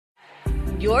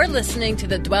You're listening to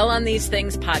the Dwell on These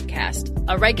Things podcast,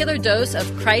 a regular dose of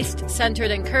Christ-centered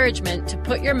encouragement to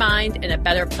put your mind in a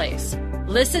better place.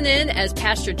 Listen in as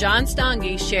Pastor John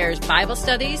Stange shares Bible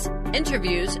studies,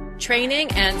 interviews, training,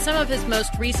 and some of his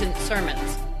most recent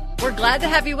sermons. We're glad to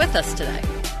have you with us today.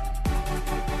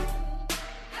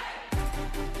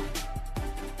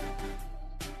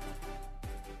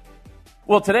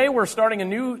 Well, today we're starting a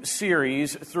new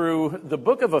series through the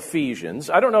book of Ephesians.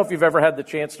 I don't know if you've ever had the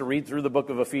chance to read through the book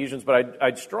of Ephesians, but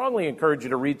I'd strongly encourage you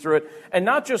to read through it, and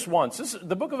not just once.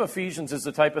 The book of Ephesians is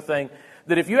the type of thing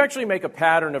that if you actually make a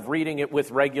pattern of reading it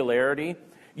with regularity,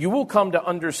 you will come to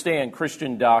understand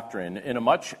Christian doctrine in a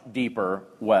much deeper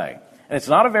way. And it's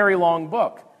not a very long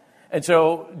book. And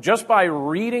so just by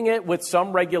reading it with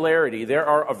some regularity, there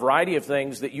are a variety of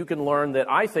things that you can learn that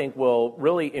I think will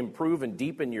really improve and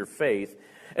deepen your faith.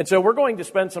 And so we're going to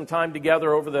spend some time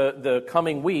together over the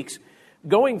coming weeks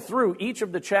going through each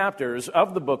of the chapters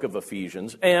of the book of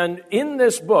Ephesians. And in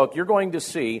this book, you're going to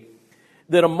see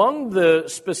that among the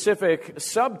specific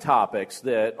subtopics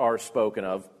that are spoken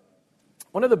of,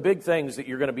 one of the big things that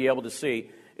you're going to be able to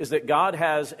see is that God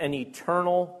has an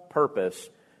eternal purpose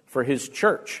for His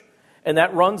church. And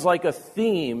that runs like a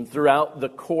theme throughout the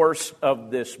course of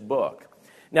this book.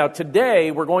 Now, today,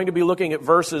 we're going to be looking at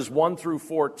verses 1 through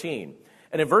 14.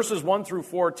 And in verses 1 through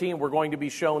 14, we're going to be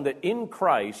shown that in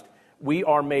Christ, we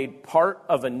are made part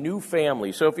of a new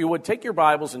family. So if you would, take your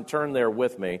Bibles and turn there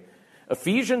with me.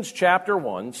 Ephesians chapter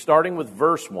 1, starting with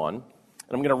verse 1. And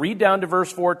I'm going to read down to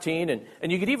verse 14.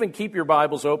 And you could even keep your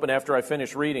Bibles open after I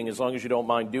finish reading, as long as you don't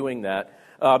mind doing that.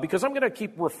 Because I'm going to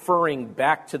keep referring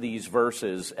back to these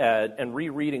verses and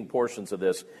rereading portions of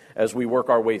this as we work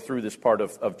our way through this part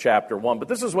of chapter 1. But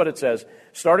this is what it says,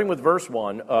 starting with verse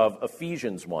 1 of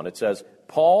Ephesians 1. It says,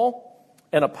 Paul,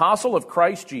 an apostle of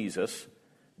Christ Jesus,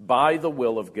 by the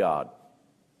will of God,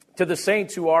 to the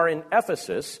saints who are in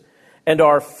Ephesus and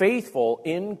are faithful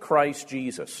in Christ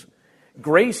Jesus,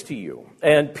 grace to you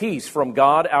and peace from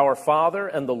God our Father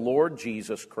and the Lord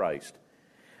Jesus Christ.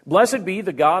 Blessed be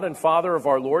the God and Father of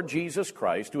our Lord Jesus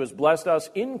Christ, who has blessed us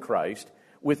in Christ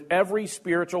with every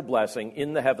spiritual blessing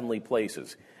in the heavenly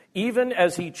places, even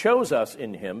as He chose us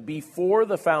in Him before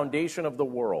the foundation of the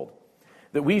world,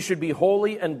 that we should be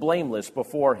holy and blameless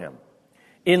before Him.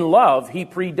 In love, He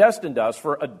predestined us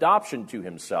for adoption to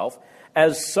Himself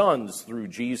as sons through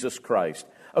Jesus Christ,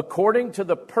 according to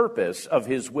the purpose of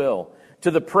His will,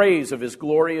 to the praise of His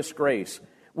glorious grace,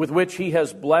 with which He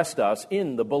has blessed us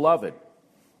in the Beloved.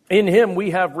 In Him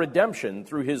we have redemption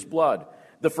through His blood,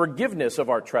 the forgiveness of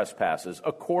our trespasses,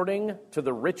 according to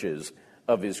the riches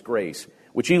of His grace,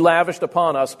 which He lavished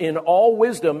upon us in all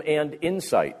wisdom and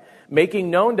insight,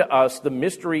 making known to us the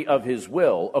mystery of His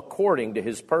will, according to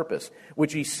His purpose,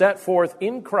 which He set forth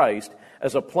in Christ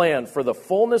as a plan for the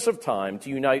fullness of time to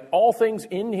unite all things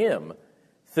in Him,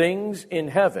 things in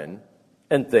heaven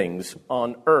and things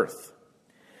on earth.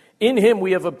 In Him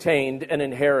we have obtained an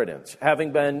inheritance,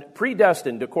 having been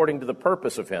predestined according to the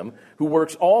purpose of Him, who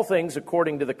works all things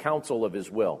according to the counsel of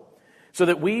His will, so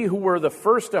that we who were the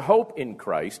first to hope in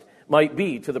Christ might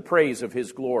be to the praise of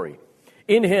His glory.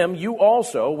 In Him you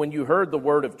also, when you heard the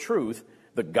word of truth,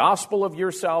 the gospel of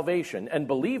your salvation, and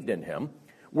believed in Him,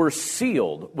 were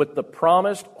sealed with the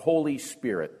promised Holy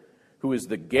Spirit, who is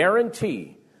the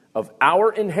guarantee of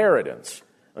our inheritance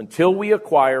until we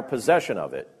acquire possession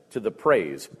of it to the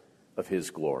praise of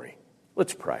His glory.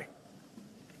 Let's pray.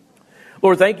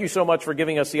 Lord, thank you so much for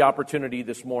giving us the opportunity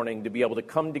this morning to be able to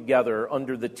come together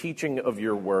under the teaching of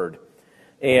your word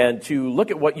and to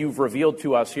look at what you've revealed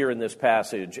to us here in this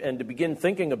passage and to begin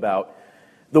thinking about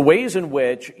the ways in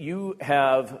which you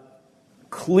have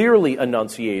clearly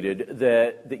enunciated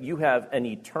that you have an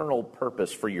eternal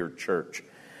purpose for your church.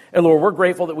 And Lord, we're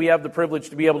grateful that we have the privilege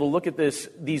to be able to look at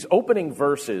these opening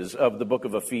verses of the book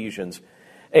of Ephesians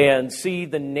and see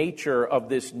the nature of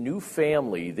this new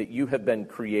family that you have been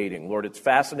creating. Lord, it's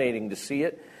fascinating to see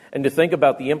it and to think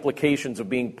about the implications of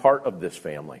being part of this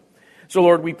family. So,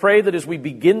 Lord, we pray that as we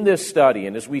begin this study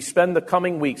and as we spend the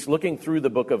coming weeks looking through the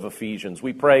book of Ephesians,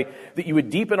 we pray that you would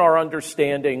deepen our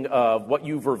understanding of what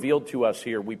you've revealed to us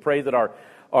here. We pray that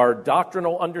our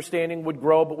doctrinal understanding would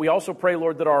grow, but we also pray,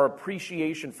 Lord, that our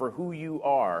appreciation for who you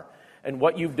are and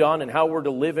what you've done and how we're to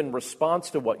live in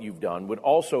response to what you've done would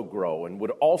also grow and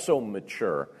would also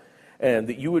mature, and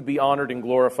that you would be honored and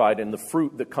glorified in the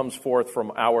fruit that comes forth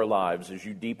from our lives as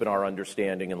you deepen our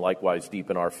understanding and likewise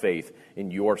deepen our faith in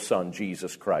your Son,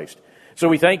 Jesus Christ. So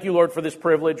we thank you, Lord, for this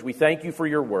privilege. We thank you for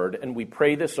your word, and we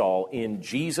pray this all in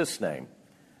Jesus' name.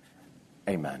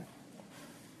 Amen.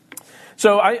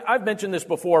 So I've mentioned this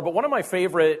before, but one of my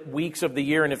favorite weeks of the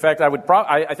year, and in fact,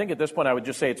 I think at this point I would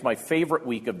just say it's my favorite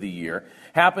week of the year,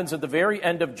 happens at the very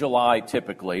end of July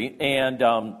typically, and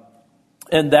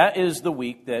that is the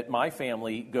week that my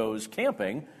family goes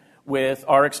camping with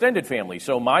our extended family.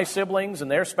 So my siblings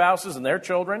and their spouses and their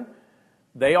children,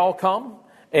 they all come,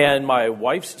 and my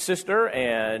wife's sister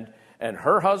and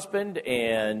her husband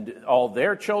and all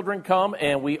their children come,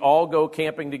 and we all go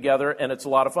camping together, and it's a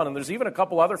lot of fun. And there's even a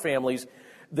couple other families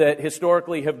that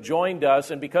historically have joined us,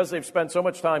 and because they've spent so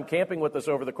much time camping with us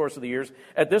over the course of the years,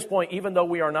 at this point, even though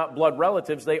we are not blood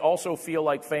relatives, they also feel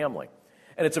like family.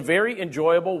 And it's a very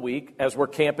enjoyable week as we're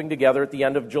camping together at the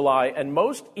end of July, and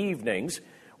most evenings,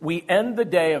 we end the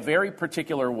day a very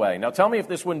particular way. Now, tell me if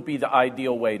this wouldn't be the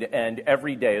ideal way to end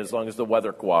every day as long as the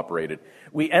weather cooperated.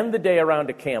 We end the day around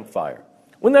a campfire.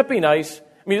 Wouldn't that be nice?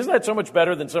 I mean, isn't that so much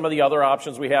better than some of the other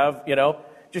options we have,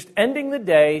 Just ending the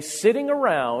day, sitting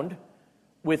around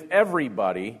with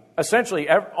everybody, essentially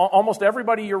almost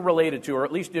everybody you're related to, or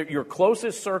at least your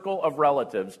closest circle of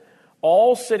relatives,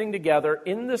 all sitting together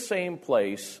in the same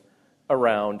place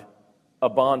around a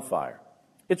bonfire.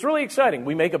 It's really exciting.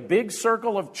 We make a big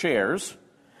circle of chairs,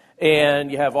 and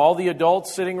you have all the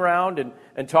adults sitting around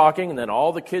and talking, and then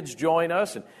all the kids join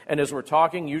us. And as we're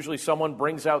talking, usually someone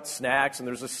brings out snacks, and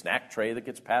there's a snack tray that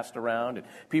gets passed around, and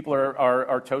people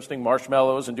are toasting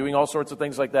marshmallows and doing all sorts of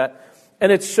things like that.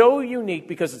 And it's so unique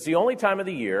because it's the only time of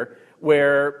the year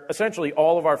where essentially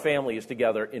all of our family is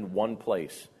together in one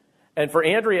place. And for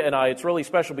Andrea and I, it's really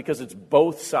special because it's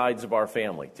both sides of our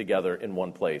family together in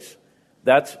one place.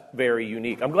 That's very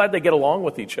unique. I'm glad they get along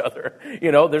with each other.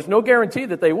 There's no guarantee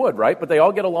that they would, right? But they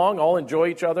all get along, all enjoy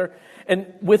each other.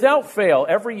 And without fail,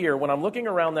 every year when I'm looking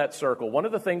around that circle, one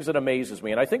of the things that amazes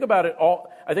me, and I think about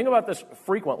this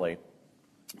frequently,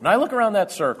 when I look around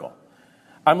that circle,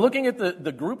 I'm looking at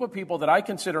the group of people that I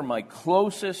consider my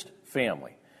closest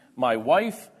family. My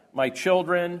wife, my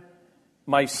children,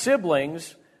 my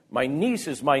siblings, my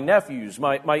nieces, my nephews,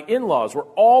 my in-laws, we're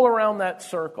all around that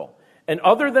circle. And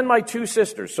other than my two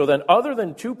sisters, so then other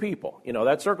than two people,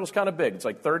 that circle's kind of big, it's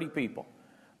like 30 people.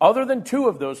 Other than two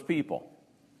of those people,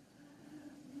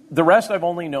 the rest I've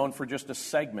only known for just a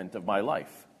segment of my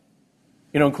life.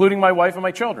 Including my wife and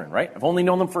my children, right? I've only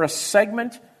known them for a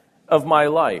segment of my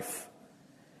life.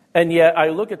 And yet I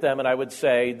look at them and I would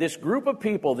say, this group of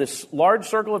people, this large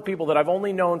circle of people that I've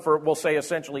only known for, we'll say,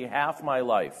 essentially half my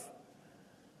life,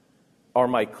 are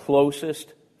my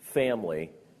closest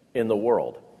family in the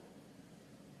world.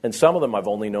 And some of them I've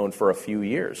only known for a few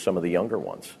years, some of the younger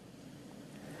ones.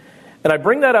 And I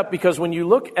bring that up because when you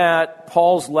look at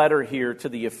Paul's letter here to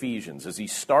the Ephesians, as he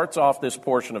starts off this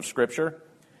portion of Scripture,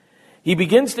 he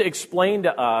begins to explain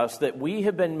to us that we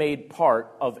have been made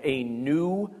part of a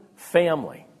new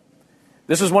family.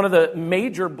 This is one of the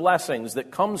major blessings that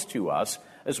comes to us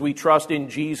as we trust in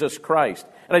Jesus Christ.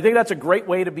 And I think that's a great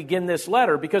way to begin this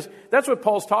letter because that's what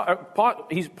Paul's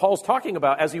talking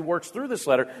about as he works through this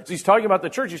letter. As he's talking about the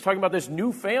church, he's talking about this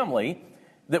new family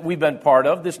that we've been part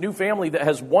of, this new family that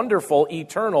has wonderful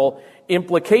eternal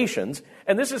implications.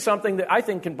 And this is something that I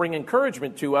think can bring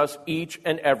encouragement to us each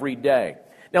and every day.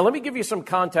 Now, let me give you some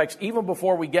context even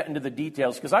before we get into the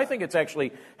details, because I think it's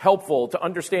actually helpful to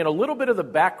understand a little bit of the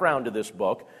background to this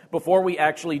book before we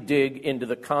actually dig into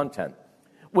the content.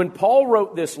 When Paul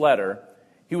wrote this letter,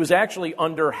 he was actually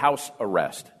under house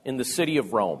arrest in the city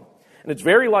of Rome. And it's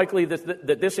very likely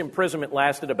that this imprisonment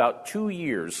lasted about 2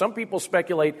 years. Some people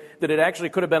speculate that it actually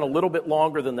could have been a little bit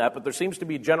longer than that, but there seems to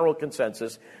be general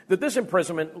consensus that this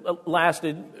imprisonment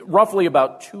lasted roughly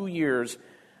about 2 years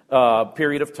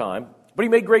period of time. But he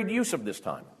made great use of this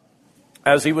time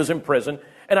as he was in prison.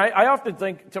 And I often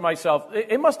think to myself,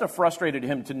 it must have frustrated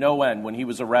him to no end when he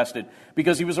was arrested,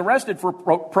 because he was arrested for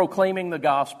proclaiming the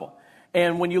gospel.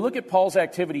 And when you look at Paul's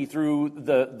activity through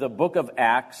the book of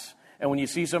Acts, and when you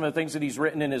see some of the things that he's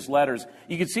written in his letters,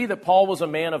 you can see that Paul was a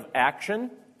man of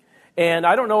action. And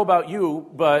I don't know about you,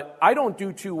 but I don't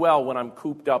do too well when I'm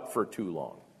cooped up for too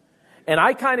long. And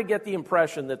I kind of get the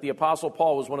impression that the Apostle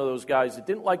Paul was one of those guys that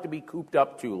didn't like to be cooped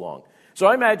up too long. So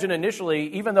I imagine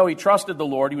initially, even though he trusted the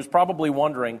Lord, he was probably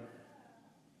wondering,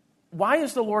 why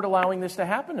is the Lord allowing this to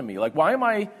happen to me? Like, why am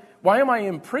I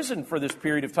in prison for this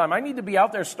period of time? I need to be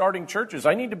out there starting churches.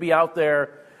 I need to be out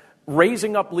there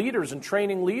raising up leaders and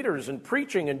training leaders and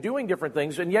preaching and doing different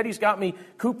things. And yet he's got me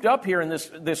cooped up here in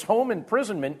this home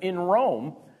imprisonment in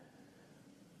Rome.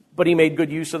 But he made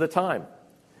good use of the time.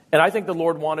 And I think the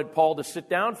Lord wanted Paul to sit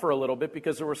down for a little bit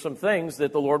because there were some things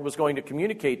that the Lord was going to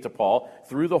communicate to Paul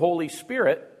through the Holy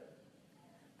Spirit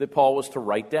that Paul was to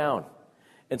write down.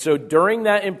 And so during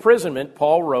that imprisonment,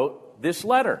 Paul wrote this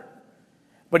letter.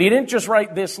 But he didn't just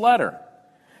write this letter.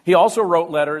 He also wrote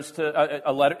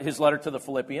his letter to the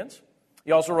Philippians.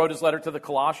 He also wrote his letter to the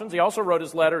Colossians. He also wrote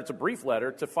his letter, it's a brief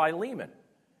letter, to Philemon.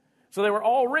 So they were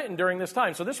all written during this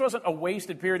time. So this wasn't a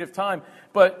wasted period of time.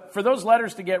 But for those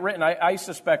letters to get written, I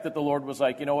suspect that the Lord was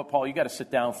like, you know what, Paul, you got to sit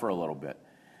down for a little bit.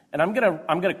 And I'm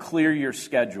gonna clear your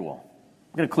schedule.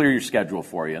 I'm going to clear your schedule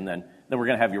for you, and then we're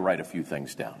going to have you write a few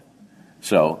things down.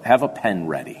 So have a pen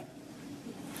ready.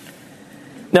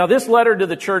 Now, this letter to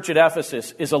the church at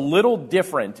Ephesus is a little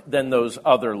different than those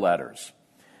other letters.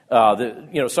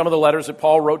 Some of the letters that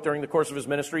Paul wrote during the course of his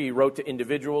ministry, he wrote to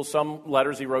individuals. Some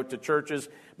letters he wrote to churches.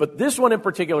 But this one in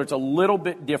particular, it's a little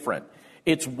bit different.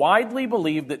 It's widely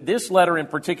believed that this letter in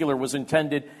particular was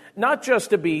intended not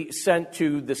just to be sent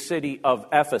to the city of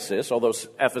Ephesus, although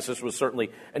Ephesus was certainly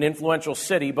an influential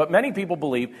city, but many people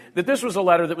believe that this was a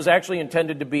letter that was actually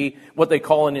intended to be what they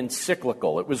call an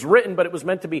encyclical. It was written, but it was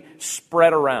meant to be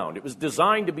spread around. It was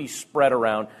designed to be spread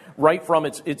around right from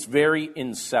its very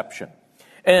inception.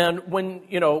 And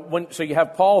so you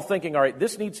have Paul thinking, all right,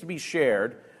 this needs to be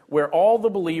shared where all the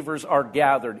believers are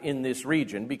gathered in this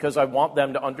region because I want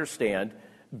them to understand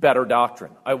better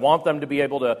doctrine. I want them to be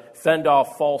able to fend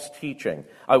off false teaching.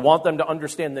 I want them to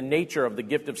understand the nature of the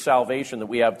gift of salvation that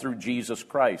we have through Jesus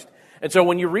Christ. And so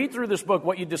when you read through this book,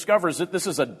 what you discover is that this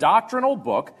is a doctrinal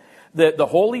book that the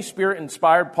Holy Spirit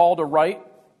inspired Paul to write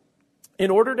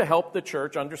in order to help the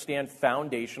church understand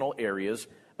foundational areas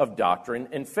of doctrine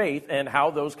and faith and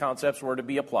how those concepts were to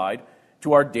be applied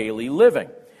to our daily living.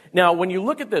 Now, when you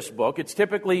look at this book, it's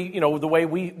typically, the way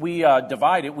we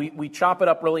divide it, we chop it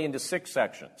up really into 6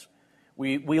 sections.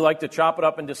 We like to chop it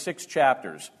up into 6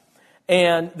 chapters.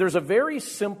 And there's a very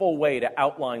simple way to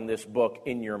outline this book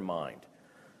in your mind.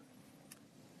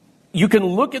 You can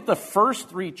look at the first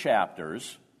 3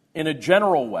 chapters in a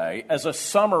general way as a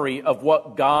summary of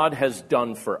what God has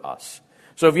done for us.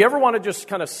 So if you ever want to just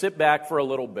kind of sit back for a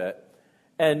little bit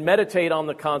and meditate on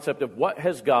the concept of what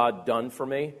has God done for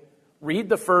me, read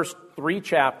the first 3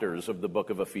 chapters of the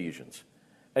book of Ephesians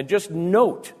and just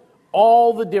note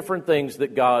all the different things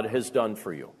that God has done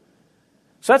for you.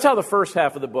 So that's how the first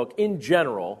half of the book, in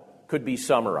general, could be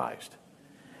summarized.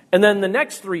 And then the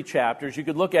next 3 chapters you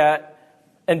could look at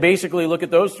and basically look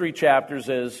at those 3 chapters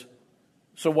as,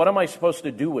 so what am I supposed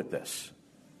to do with this?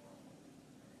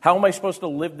 How am I supposed to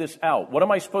live this out? What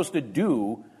am I supposed to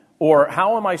do, or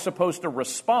how am I supposed to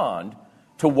respond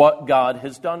to what God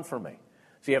has done for me?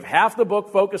 So you have half the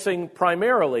book focusing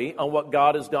primarily on what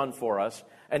God has done for us,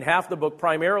 and half the book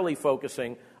primarily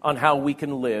focusing on how we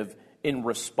can live in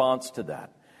response to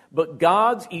that. But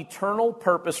God's eternal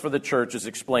purpose for the church is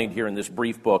explained here in this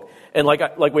brief book. And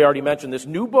like we already mentioned, this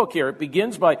new book here, it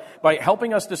begins by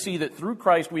helping us to see that through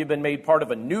Christ we have been made part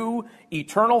of a new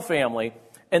eternal family,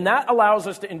 and that allows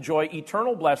us to enjoy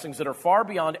eternal blessings that are far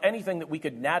beyond anything that we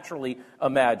could naturally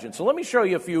imagine. So let me show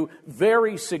you a few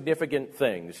very significant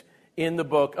things in the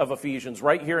book of Ephesians,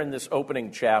 right here in this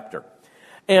opening chapter.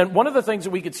 And one of the things that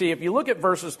we could see, if you look at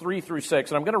verses 3 through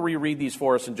 6, and I'm going to reread these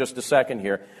for us in just a second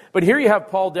here, but here you have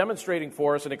Paul demonstrating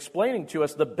for us and explaining to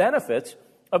us the benefits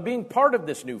of being part of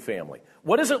this new family.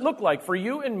 What does it look like for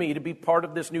you and me to be part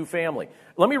of this new family?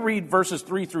 Let me read verses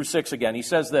 3 through 6 again. He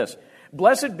says this,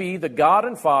 "Blessed be the God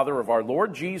and Father of our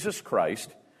Lord Jesus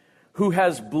Christ, who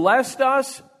has blessed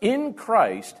us in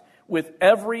Christ with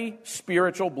every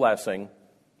spiritual blessing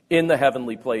in the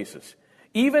heavenly places,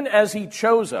 even as he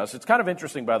chose us." It's kind of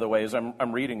interesting, by the way, as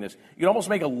I'm reading this. You could almost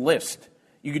make a list.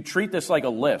 You could treat this like a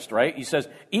list, right? He says,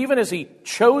 even as he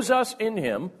chose us in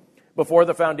him before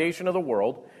the foundation of the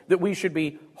world, that we should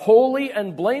be holy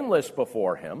and blameless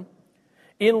before him.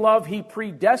 In love, he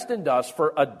predestined us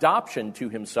for adoption to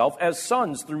himself as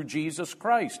sons through Jesus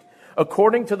Christ,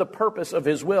 according to the purpose of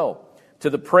his will, to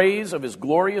the praise of his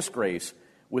glorious grace,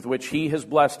 with which he has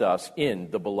blessed us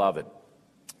in the beloved.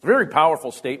 Very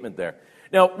powerful statement there.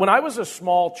 Now, when I was a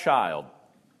small child,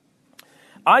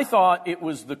 I thought it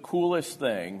was the coolest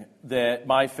thing that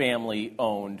my family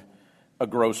owned a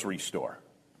grocery store.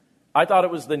 I thought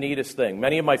it was the neatest thing.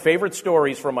 Many of my favorite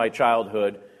stories from my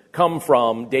childhood come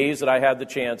from days that I had the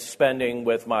chance spending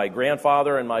with my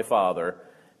grandfather and my father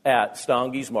at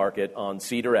Stongy's Market on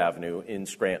Cedar Avenue in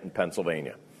Scranton,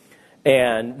 Pennsylvania.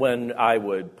 And when I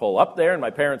would pull up there in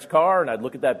my parents' car and I'd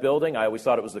look at that building, I always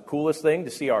thought it was the coolest thing to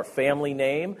see our family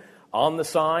name on the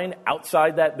sign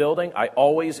outside that building. I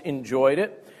always enjoyed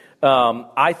it.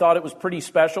 I thought it was pretty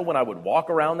special when I would walk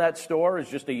around that store as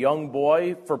just a young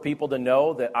boy for people to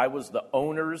know that I was the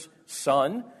owner's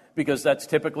son, because that's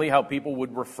typically how people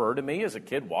would refer to me as a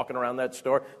kid walking around that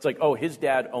store. It's like, oh, his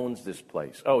dad owns this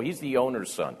place. Oh, he's the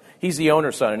owner's son. He's the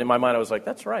owner's son. And in my mind, I was like,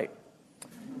 that's right.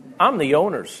 I'm the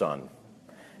owner's son.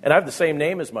 And I have the same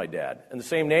name as my dad and the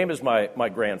same name as my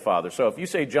grandfather. So if you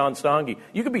say John Stonge,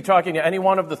 you could be talking to any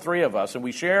one of the three of us, and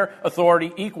we share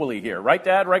authority equally here. Right,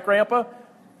 Dad? Right, Grandpa?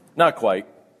 Not quite.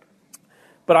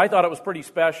 But I thought it was pretty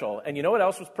special. And you know what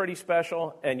else was pretty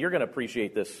special? And you're going to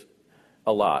appreciate this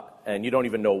a lot. And you don't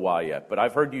even know why yet. But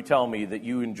I've heard you tell me that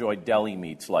you enjoy deli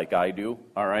meats like I do.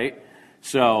 All right?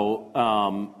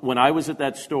 So when I was at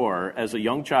that store as a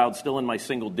young child, still in my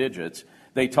single digits,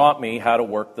 they taught me how to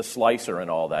work the slicer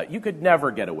and all that. You could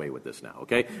never get away with this now,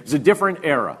 okay? It's a different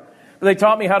era. But they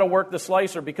taught me how to work the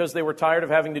slicer because they were tired of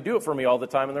having to do it for me all the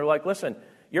time. And they're like, listen,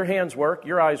 your hands work,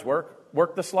 your eyes work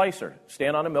the slicer.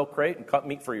 Stand on a milk crate and cut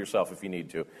meat for yourself if you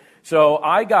need to. So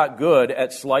I got good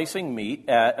at slicing meat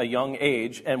at a young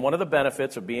age. And one of the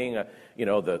benefits of being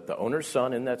the owner's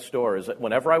son in that store is that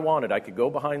whenever I wanted, I could go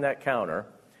behind that counter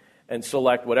and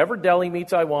select whatever deli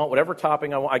meats I want, whatever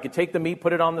topping I want. I could take the meat,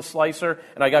 put it on the slicer,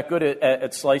 and I got good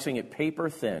at slicing it paper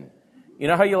thin. You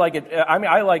know how you like it? I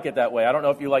mean, I like it that way. I don't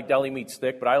know if you like deli meats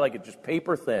thick, but I like it just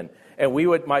paper thin. And we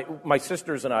would, my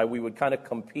sisters and I, we would kind of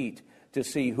compete to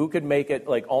see who could make it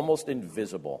like almost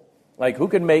invisible, like who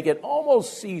could make it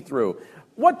almost see-through.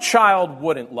 What child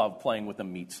wouldn't love playing with a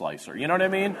meat slicer? You know what I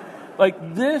mean?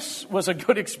 Like this was a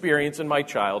good experience in my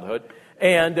childhood.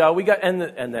 And we got and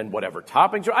then whatever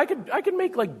toppings. I could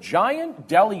make like giant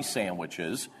deli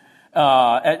sandwiches.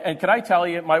 And can I tell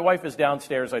you, my wife is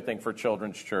downstairs, I think, for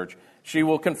Children's Church. She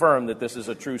will confirm that this is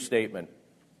a true statement.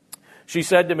 She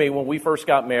said to me when we first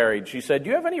got married, she said, "Do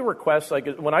you have any requests? Like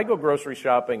when I go grocery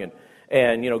shopping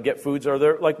and get foods, are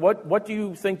there like what do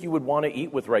you think you would want to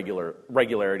eat with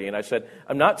regularity?" And I said,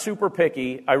 "I'm not super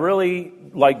picky. I really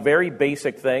like very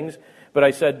basic things, but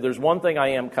I said there's one thing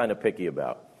I am kind of picky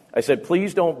about." I said,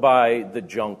 please don't buy the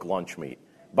junk lunch meat.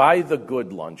 Buy the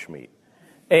good lunch meat.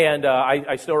 And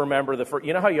I still remember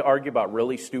you know how you argue about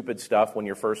really stupid stuff when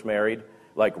you're first married?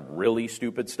 Like really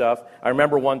stupid stuff? I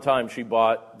remember one time she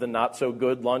bought the not so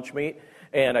good lunch meat,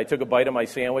 and I took a bite of my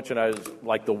sandwich, and I was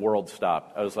like, the world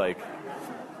stopped. I was like,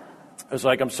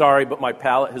 I'm sorry, but my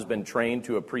palate has been trained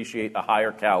to appreciate a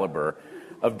higher caliber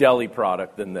of deli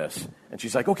product than this. And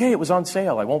she's like, okay, it was on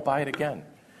sale. I won't buy it again.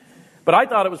 But I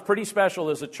thought it was pretty special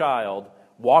as a child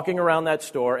walking around that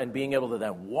store and being able to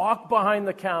then walk behind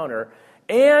the counter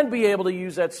and be able to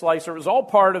use that slicer. It was all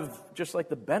part of just like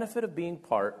the benefit of being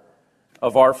part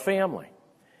of our family.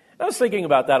 I was thinking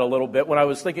about that a little bit when I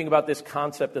was thinking about this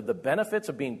concept of the benefits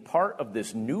of being part of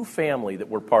this new family that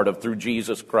we're part of through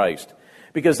Jesus Christ.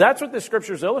 Because that's what this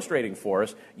scripture is illustrating for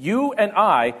us. You and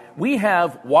I, we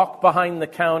have walk behind the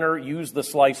counter, use the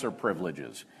slicer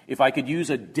privileges. If I could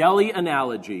use a deli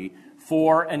analogy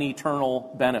for an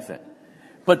eternal benefit.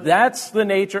 But that's the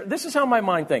nature. This is how my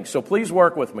mind thinks. So please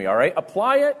work with me, all right?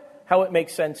 Apply it how it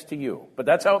makes sense to you. But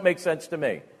that's how it makes sense to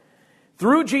me.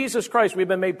 Through Jesus Christ, we've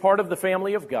been made part of the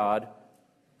family of God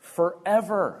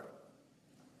forever.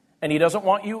 And He doesn't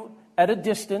want you at a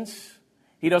distance.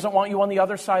 He doesn't want you on the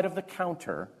other side of the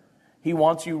counter. He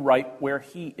wants you right where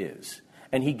He is.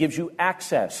 And He gives you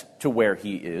access to where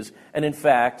He is. And in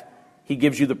fact, He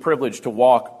gives you the privilege to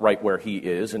walk right where He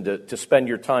is and to spend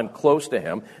your time close to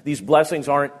Him. These blessings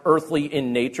aren't earthly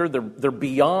in nature. They're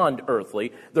beyond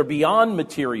earthly. They're beyond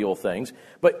material things.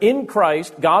 But in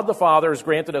Christ, God the Father has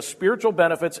granted us spiritual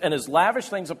benefits and has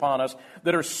lavished things upon us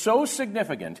that are so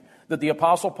significant that the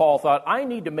Apostle Paul thought, I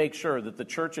need to make sure that the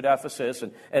church at Ephesus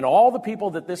and all the people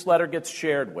that this letter gets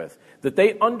shared with, that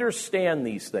they understand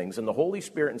these things. And the Holy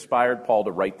Spirit inspired Paul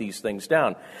to write these things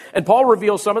down. And Paul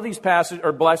reveals some of these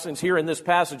blessings here in this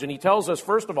passage. And he tells us,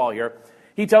 first of all here,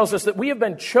 he tells us that we have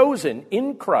been chosen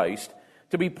in Christ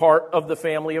to be part of the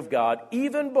family of God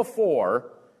even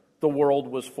before the world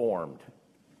was formed.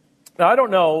 Now, I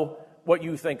don't know what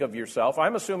you think of yourself.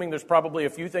 I'm assuming there's probably a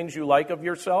few things you like of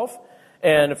yourself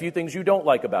and a few things you don't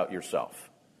like about yourself.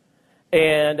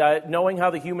 And knowing how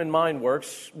the human mind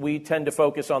works, we tend to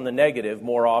focus on the negative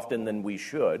more often than we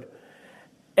should.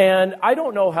 And I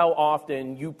don't know how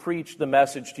often you preach the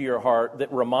message to your heart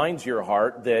that reminds your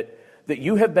heart that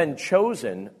you have been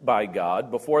chosen by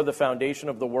God before the foundation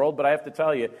of the world. But I have to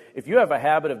tell you, if you have a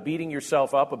habit of beating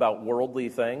yourself up about worldly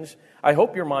things, I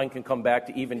hope your mind can come back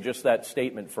to even just that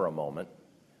statement for a moment.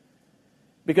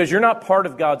 Because you're not part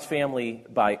of God's family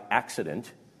by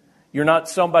accident. You're not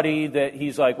somebody that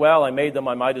He's like, well, I made them,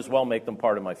 I might as well make them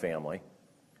part of my family.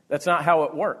 That's not how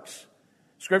it works.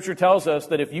 Scripture tells us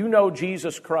that if you know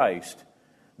Jesus Christ,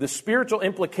 the spiritual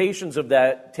implications of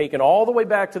that, taken all the way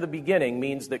back to the beginning,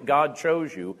 means that God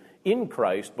chose you in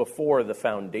Christ before the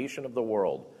foundation of the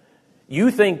world.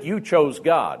 You think you chose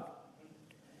God.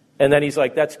 And then He's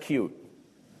like, that's cute.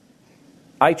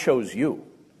 I chose you.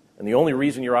 And the only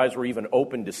reason your eyes were even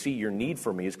open to see your need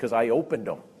for me is because I opened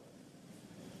them.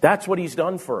 That's what he's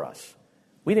done for us.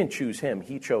 We didn't choose him.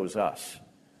 He chose us.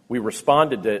 We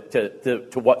responded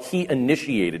to what he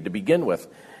initiated to begin with.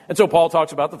 And so Paul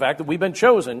talks about the fact that we've been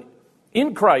chosen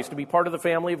in Christ to be part of the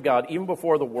family of God even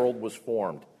before the world was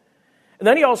formed. And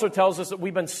then he also tells us that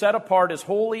we've been set apart as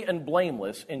holy and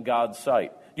blameless in God's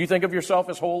sight. Do you think of yourself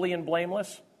as holy and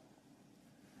blameless?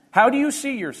 How do you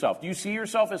see yourself? Do you see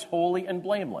yourself as holy and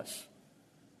blameless?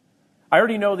 I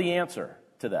already know the answer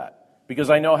to that because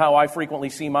I know how I frequently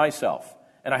see myself.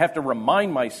 And I have to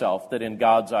remind myself that in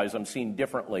God's eyes I'm seen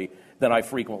differently than I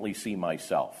frequently see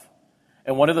myself.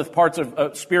 And one of the parts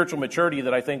of spiritual maturity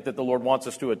that I think that the Lord wants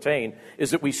us to attain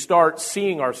is that we start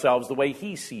seeing ourselves the way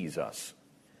he sees us.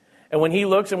 And when he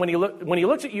looks at you,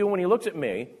 when he looks at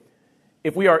me,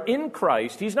 if we are in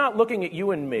Christ, he's not looking at you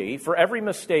and me for every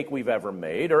mistake we've ever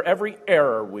made or every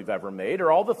error we've ever made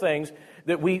or all the things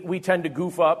that we tend to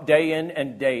goof up day in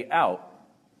and day out.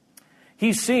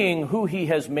 He's seeing who he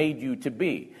has made you to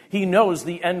be. He knows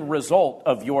the end result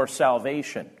of your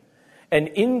salvation. And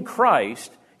in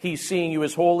Christ, he's seeing you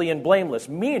as holy and blameless,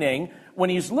 meaning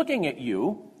when he's looking at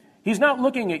you, he's not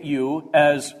looking at you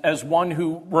as one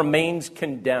who remains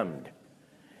condemned.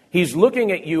 He's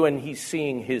looking at you and he's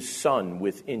seeing his Son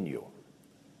within you.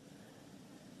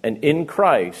 And in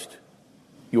Christ,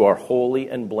 you are holy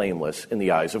and blameless in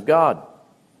the eyes of God.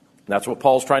 And that's what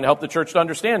Paul's trying to help the church to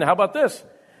understand. How about this?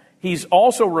 He's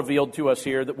also revealed to us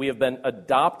here that we have been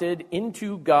adopted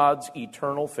into God's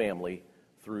eternal family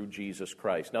through Jesus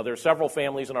Christ. Now, there are several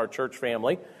families in our church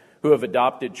family who have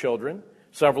adopted children.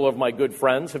 Several of my good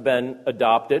friends have been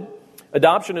adopted.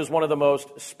 Adoption is one of the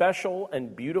most special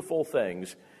and beautiful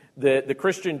things that the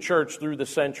Christian church through the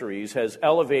centuries has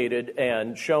elevated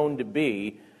and shown to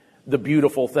be the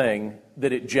beautiful thing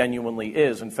that it genuinely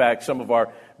is. In fact, some of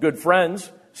our good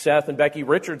friends, Seth and Becky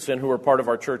Richardson, who are part of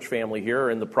our church family here, are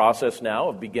in the process now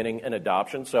of beginning an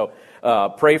adoption. So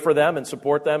pray for them and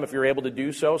support them if you're able to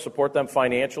do so. Support them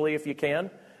financially if you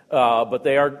can. But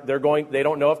they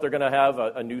don't know if they're going to have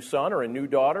a new son or a new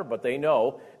daughter, but they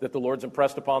know that the Lord's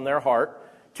impressed upon their heart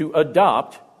to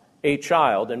adopt a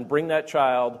child and bring that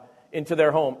child into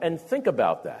their home. And think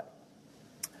about that.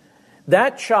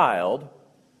 That child,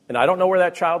 and I don't know where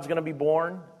that child's going to be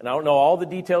born, and I don't know all the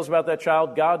details about that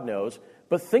child, God knows,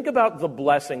 but think about the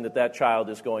blessing that child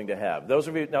is going to have. Those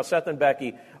of you, now Seth and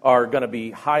Becky are going to be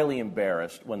highly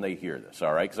embarrassed when they hear this,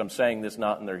 all right, because I'm saying this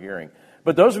not in their hearing.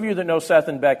 But those of you that know Seth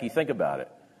and Becky, think about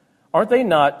it. Aren't they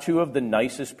not two of the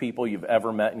nicest people you've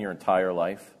ever met in your entire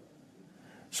life?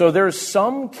 So there's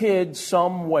some kid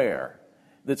somewhere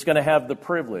that's going to have the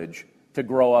privilege to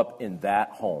grow up in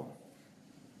that home.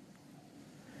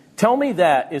 Tell me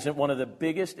that isn't one of the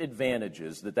biggest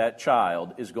advantages that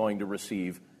child is going to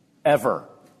receive ever.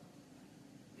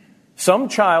 Some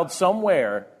child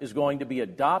somewhere is going to be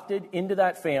adopted into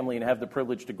that family and have the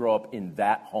privilege to grow up in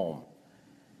that home.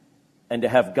 And to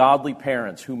have godly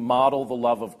parents who model the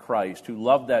love of Christ, who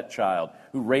love that child,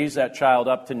 who raise that child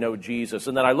up to know Jesus.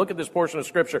 And then I look at this portion of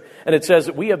Scripture, and it says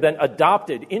that we have been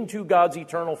adopted into God's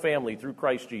eternal family through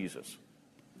Christ Jesus.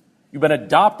 You've been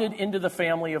adopted into the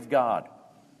family of God.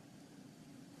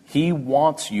 He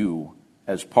wants you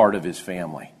as part of his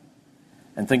family.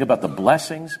 And think about the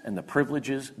blessings and the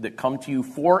privileges that come to you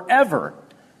forever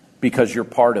because you're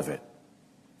part of it.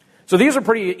 So these are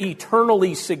pretty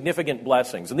eternally significant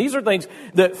blessings. And these are things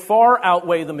that far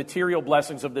outweigh the material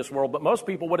blessings of this world. But most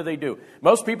people, what do?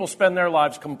 Most people spend their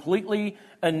lives completely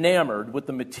enamored with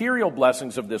the material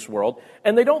blessings of this world.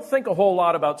 And they don't think a whole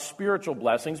lot about spiritual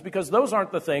blessings because those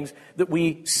aren't the things that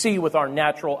we see with our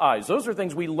natural eyes. Those are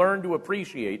things we learn to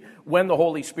appreciate when the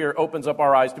Holy Spirit opens up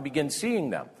our eyes to begin seeing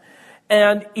them.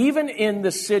 And even in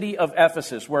the city of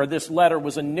Ephesus, where this letter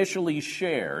was initially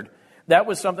shared, that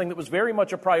was something that was very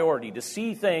much a priority, to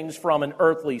see things from an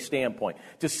earthly standpoint,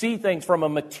 to see things from a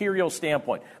material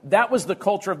standpoint. That was the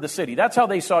culture of the city. That's how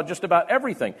they saw just about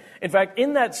everything. In fact,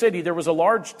 in that city, there was a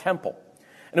large temple.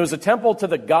 And it was a temple to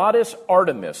the goddess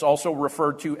Artemis, also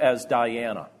referred to as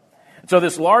Diana. So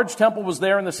this large temple was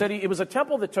there in the city. It was a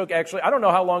temple that took actually, I don't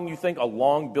know how long you think a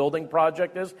long building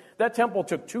project is. That temple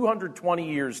took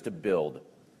 220 years to build.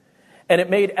 And it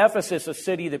made Ephesus a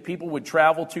city that people would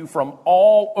travel to from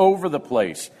all over the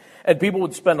place. And people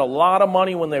would spend a lot of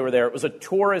money when they were there. It was a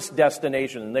tourist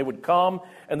destination. And they would come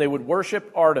and they would worship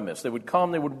Artemis. They would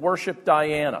come, they would worship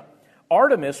Diana.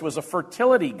 Artemis was a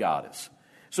fertility goddess.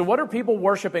 So what are people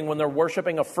worshiping when they're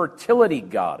worshiping a fertility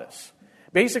goddess?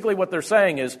 Basically what they're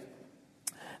saying is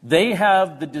they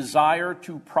have the desire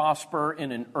to prosper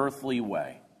in an earthly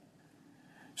way.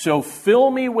 So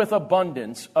fill me with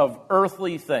abundance of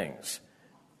earthly things.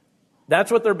 That's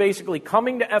what they're basically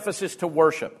coming to Ephesus to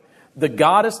worship. The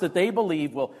goddess that they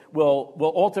believe will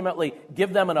ultimately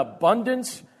give them an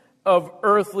abundance of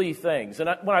earthly things.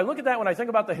 And when I look at that, when I think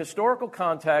about the historical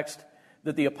context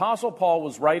that the Apostle Paul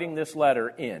was writing this letter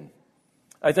in,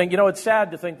 I think, it's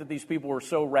sad to think that these people were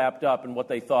so wrapped up in what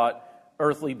they thought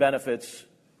earthly benefits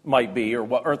might be or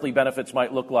what earthly benefits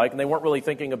might look like, and they weren't really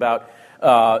thinking about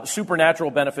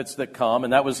supernatural benefits that come,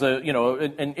 and that was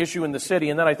an issue in the city.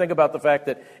 And then I think about the fact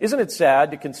that, isn't it sad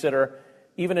to consider,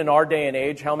 even in our day and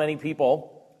age, how many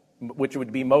people, which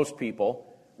would be most people,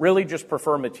 really just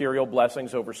prefer material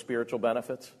blessings over spiritual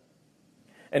benefits?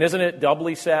 And isn't it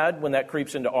doubly sad when that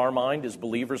creeps into our mind as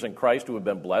believers in Christ who have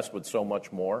been blessed with so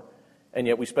much more, and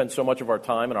yet we spend so much of our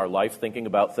time and our life thinking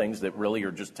about things that really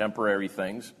are just temporary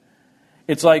things?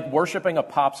 It's like worshiping a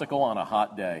popsicle on a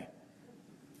hot day.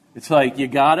 It's like, you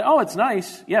got it. Oh, it's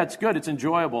nice. Yeah, it's good. It's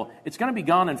enjoyable. It's going to be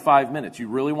gone in 5 minutes. You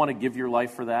really want to give your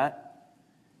life for that?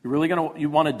 You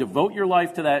want to devote your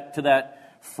life to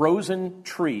that frozen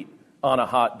treat on a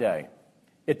hot day?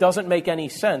 It doesn't make any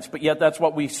sense, but yet that's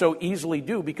what we so easily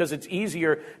do, because it's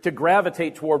easier to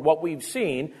gravitate toward what we've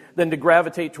seen than to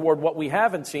gravitate toward what we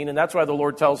haven't seen. And that's why the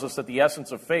Lord tells us that the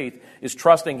essence of faith is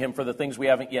trusting Him for the things we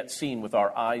haven't yet seen with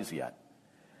our eyes yet.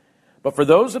 But for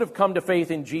those that have come to faith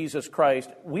in Jesus Christ,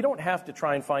 we don't have to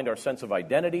try and find our sense of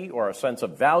identity or a sense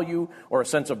of value or a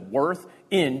sense of worth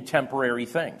in temporary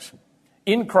things.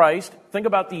 In Christ, think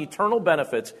about the eternal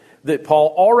benefits that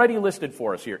Paul already listed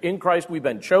for us here. In Christ, we've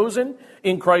been chosen.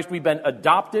 In Christ, we've been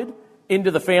adopted into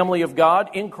the family of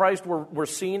God. In Christ, we're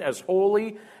seen as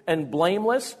holy and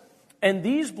blameless. And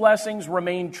these blessings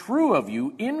remain true of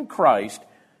you in Christ,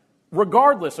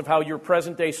 regardless of how your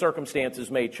present-day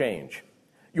circumstances may change.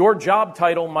 Your job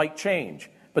title might change,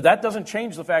 but that doesn't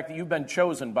change the fact that you've been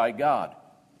chosen by God.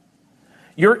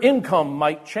 Your income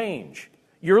might change.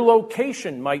 Your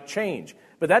location might change,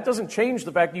 but that doesn't change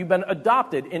the fact that you've been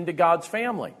adopted into God's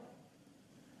family.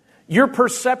 Your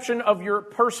perception of your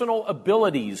personal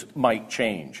abilities might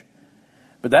change,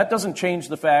 but that doesn't change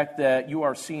the fact that you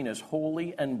are seen as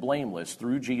holy and blameless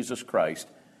through Jesus Christ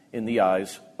in the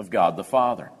eyes of God the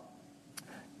Father.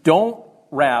 Don't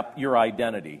wrap your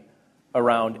identity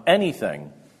around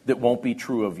anything that won't be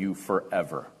true of you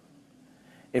forever.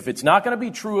 If it's not going to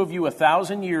be true of you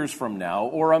 1,000 years from now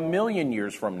or 1,000,000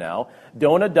 years from now,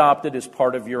 don't adopt it as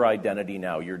part of your identity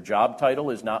now. Your job title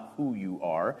is not who you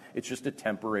are. It's just a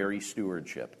temporary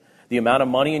stewardship. The amount of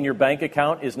money in your bank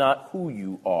account is not who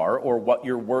you are or what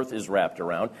your worth is wrapped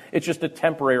around. It's just a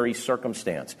temporary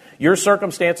circumstance. Your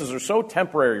circumstances are so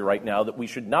temporary right now that we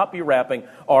should not be wrapping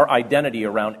our identity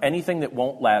around anything that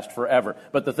won't last forever.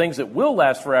 But the things that will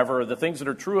last forever are the things that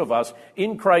are true of us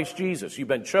in Christ Jesus. You've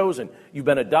been chosen. You've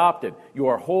been adopted. You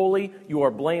are holy. You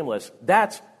are blameless.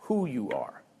 That's who you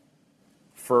are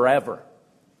forever.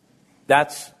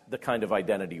 That's the kind of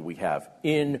identity we have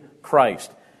in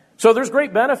Christ. So there's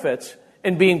great benefits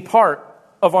in being part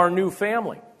of our new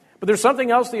family. But there's something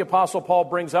else the Apostle Paul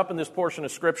brings up in this portion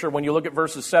of Scripture when you look at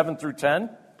verses 7 through 10.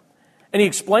 And he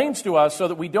explains to us, so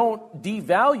that we don't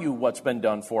devalue what's been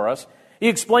done for us, he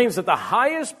explains that the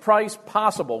highest price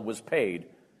possible was paid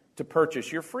to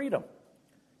purchase your freedom,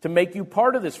 to make you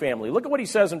part of this family. Look at what he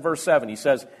says in verse 7. He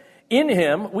says, in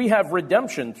Him we have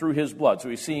redemption through His blood. So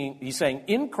he's saying,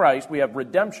 in Christ we have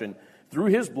redemption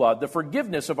through His blood, the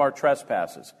forgiveness of our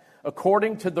trespasses,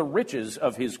 according to the riches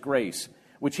of His grace,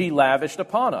 which He lavished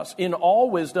upon us in all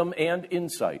wisdom and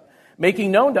insight, making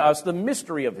known to us the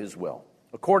mystery of His will,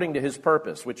 according to His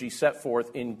purpose, which He set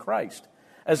forth in Christ,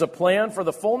 as a plan for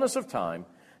the fullness of time,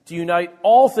 to unite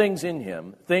all things in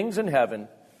Him, things in heaven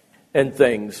and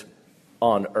things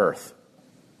on earth.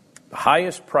 The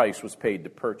highest price was paid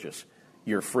to purchase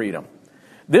your freedom.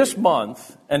 This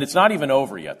month, and it's not even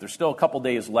over yet, there's still a couple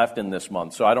days left in this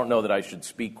month, so I don't know that I should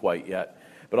speak quite yet.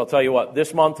 But I'll tell you what,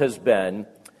 this month has been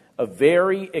a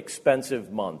very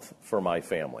expensive month for my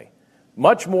family,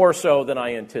 much more so than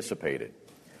I anticipated.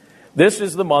 This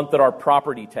is the month that our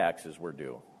property taxes were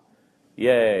due.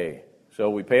 Yay. So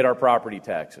we paid our property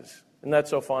taxes. Isn't that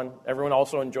so fun? Everyone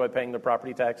also enjoy paying their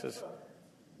property taxes?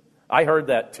 I heard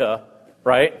that,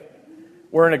 right?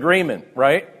 We're in agreement,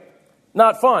 right?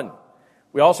 Not fun.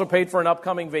 We also paid for an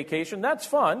upcoming vacation. That's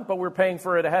fun, but we're paying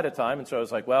for it ahead of time. And so I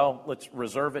was like, well, let's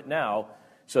reserve it now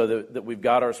so that we've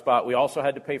got our spot. We also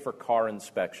had to pay for car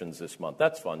inspections this month.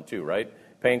 That's fun too, right?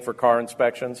 Paying for car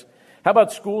inspections. How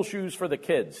about school shoes for the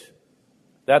kids?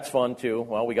 That's fun too.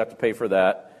 Well, we got to pay for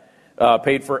that.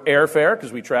 Paid for airfare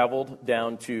because we traveled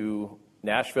down to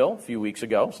Nashville a few weeks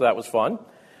ago, so that was fun.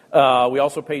 We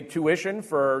also paid tuition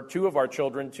for 2 of our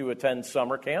children to attend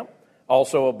summer camp.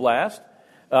 Also a blast.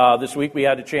 This week we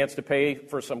had a chance to pay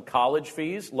for some college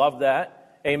fees. Love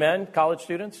that. Amen, college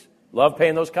students? Love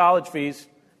paying those college fees.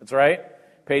 That's right.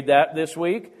 Paid that this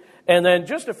week. And then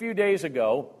just a few days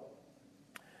ago,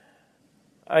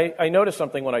 I noticed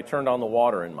something when I turned on the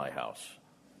water in my house.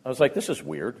 I was like, this is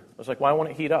weird. I was like, why won't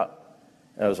it heat up?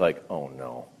 And I was like, oh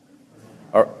no.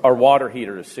 Our water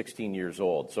heater is 16 years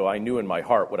old, so I knew in my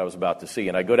heart what I was about to see.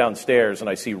 And I go downstairs and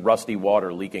I see rusty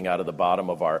water leaking out of the bottom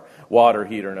of our water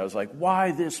heater. And I was like,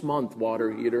 why this month,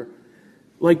 water heater?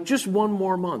 Like, just one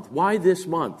more month. Why this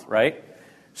month, right?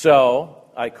 So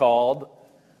I called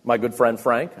my good friend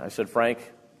Frank. I said, Frank,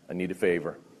 I need a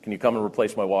favor. Can you come and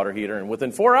replace my water heater? And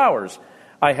within 4 hours,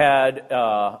 I had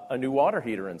a new water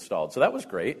heater installed. So that was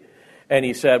great. And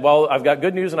he said, well, I've got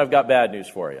good news and I've got bad news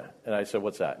for you. And I said,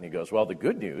 what's that? And he goes, well, the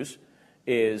good news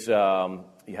is you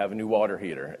have a new water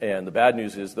heater. And the bad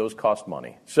news is those cost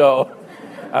money. So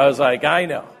I was like, I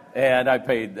know. And I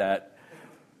paid that.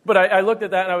 But I looked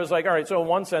at that and I was like, all right, so in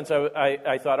one sense,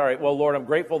 I thought, all right, well, Lord, I'm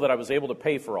grateful that I was able to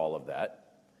pay for all of that.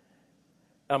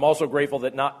 I'm also grateful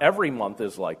that not every month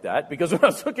is like that, because when I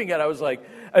was looking at it, I was like,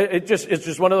 it's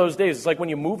just one of those days. It's like when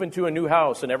you move into a new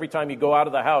house and every time you go out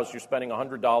of the house, you're spending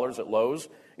 $100 at Lowe's.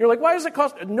 You're like, why does it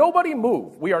cost? Nobody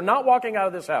move. We are not walking out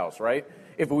of this house, right?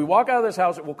 If we walk out of this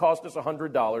house, it will cost us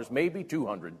 $100, maybe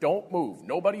 $200. Don't move.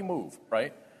 Nobody move,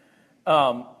 right?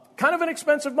 Kind of an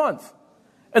expensive month.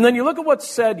 And then you look at what's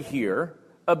said here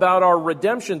about our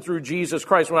redemption through Jesus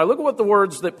Christ. When I look at what the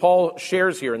words that Paul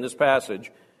shares here in this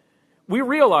passage, we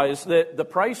realize that the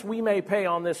price we may pay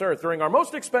on this earth during our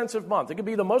most expensive month, it could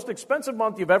be the most expensive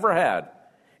month you've ever had,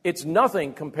 it's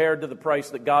nothing compared to the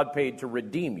price that God paid to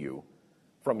redeem you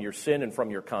from your sin and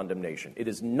from your condemnation. It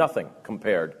is nothing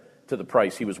compared to the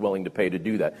price he was willing to pay to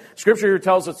do that. Scripture here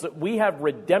tells us that we have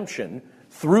redemption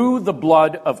through the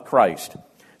blood of Christ.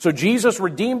 So Jesus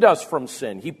redeemed us from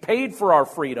sin. He paid for our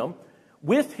freedom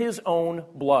with his own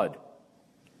blood.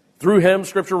 Through him,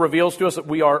 Scripture reveals to us that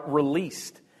we are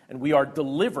released and we are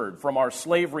delivered from our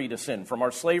slavery to sin, from our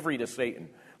slavery to Satan,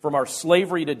 from our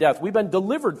slavery to death. We've been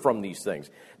delivered from these things.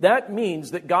 That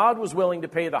means that God was willing to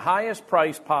pay the highest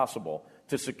price possible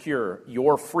to secure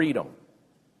your freedom.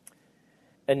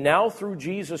 And now through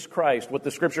Jesus Christ, what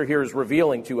the Scripture here is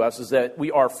revealing to us is that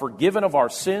we are forgiven of our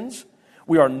sins.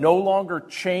 We are no longer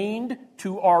chained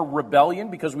to our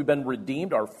rebellion because we've been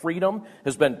redeemed. Our freedom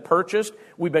has been purchased.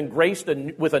 We've been graced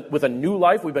with a new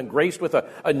life. We've been graced with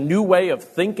a new way of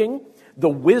thinking. The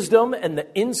wisdom and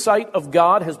the insight of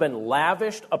God has been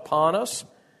lavished upon us.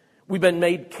 We've been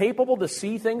made capable to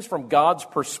see things from God's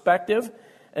perspective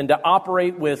and to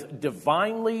operate with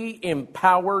divinely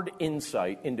empowered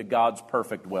insight into God's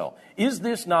perfect will. Is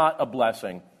this not a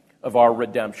blessing of our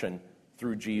redemption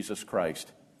through Jesus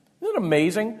Christ? Isn't it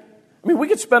amazing? I mean, we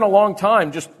could spend a long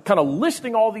time just kind of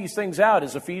listing all these things out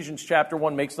as Ephesians chapter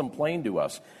 1 makes them plain to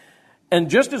us.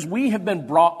 And just as we have been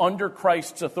brought under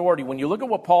Christ's authority, when you look at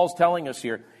what Paul's telling us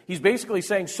here, he's basically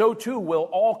saying, so too will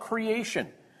all creation.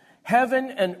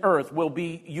 Heaven and earth will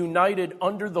be united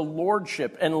under the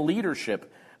lordship and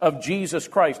leadership of Jesus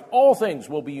Christ. All things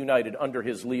will be united under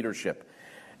his leadership.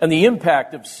 And the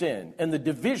impact of sin and the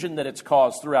division that it's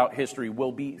caused throughout history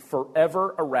will be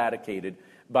forever eradicated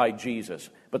by Jesus.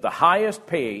 But the highest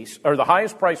price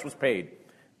was paid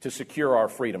to secure our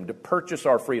freedom, to purchase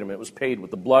our freedom. It was paid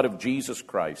with the blood of Jesus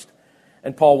Christ.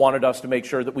 And Paul wanted us to make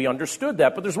sure that we understood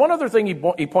that. But there's one other thing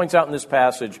he points out in this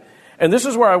passage, and this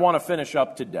is where I want to finish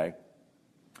up today.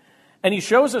 And he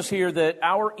shows us here that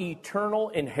our eternal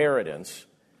inheritance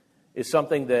is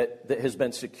something that has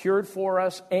been secured for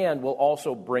us and will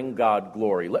also bring God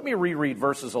glory. Let me reread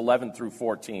verses 11 through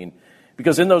 14.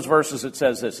 Because in those verses it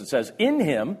says this. It says, in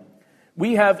him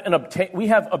we have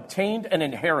obtained an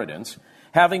inheritance,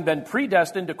 having been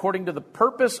predestined according to the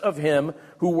purpose of him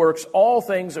who works all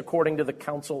things according to the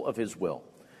counsel of his will,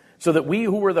 so that we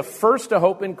who were the first to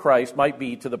hope in Christ might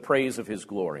be to the praise of his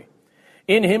glory.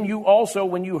 In him you also,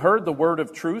 when you heard the word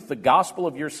of truth, the gospel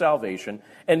of your salvation,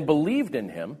 and believed in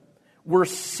him, were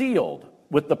sealed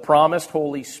with the promised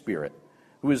Holy Spirit,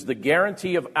 who is the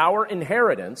guarantee of our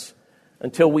inheritance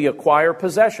until we acquire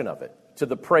possession of it, to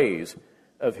the praise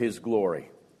of his glory.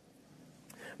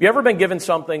 Have you ever been given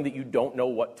something that you don't know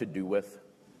what to do with,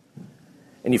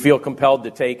 and you feel compelled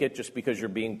to take it just because you're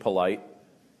being polite?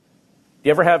 Do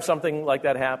you ever have something like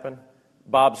that happen?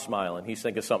 Bob's smiling. He's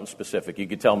thinking of something specific. You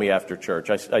could tell me after church.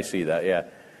 I see that, yeah.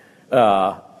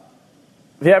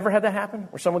 Have you ever had that happen?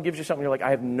 Where someone gives you something, you're like,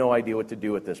 I have no idea what to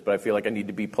do with this, but I feel like I need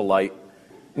to be polite.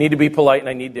 And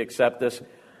I need to accept this.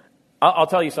 I'll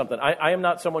tell you something. I am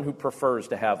not someone who prefers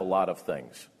to have a lot of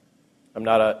things. I'm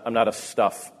not a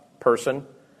stuff person.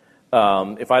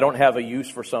 If I don't have a use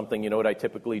for something, you know what I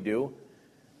typically do?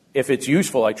 If it's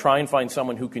useful, I try and find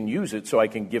someone who can use it so I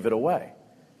can give it away.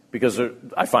 Because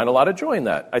I find a lot of joy in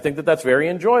that. I think that that's very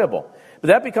enjoyable. But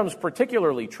that becomes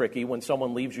particularly tricky when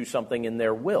someone leaves you something in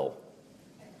their will.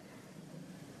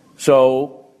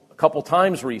 So a couple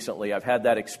times recently, I've had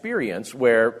that experience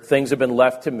where things have been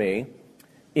left to me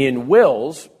in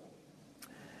wills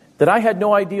that I had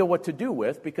no idea what to do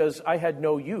with because I had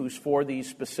no use for these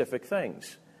specific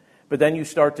things. But then you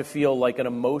start to feel like an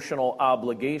emotional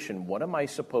obligation. What am I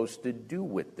supposed to do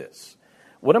with this?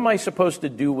 What am I supposed to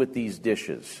do with these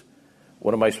dishes?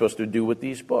 What am I supposed to do with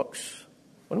these books?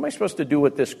 What am I supposed to do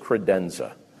with this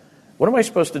credenza? What am I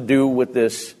supposed to do with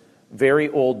this very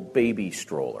old baby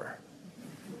stroller?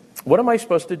 What am I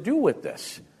supposed to do with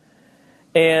this?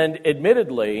 And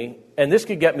admittedly, and this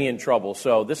could get me in trouble,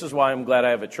 so this is why I'm glad I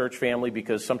have a church family,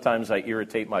 because sometimes I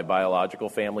irritate my biological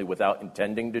family without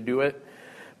intending to do it.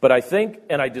 But I think,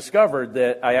 and I discovered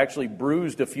that I actually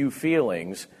bruised a few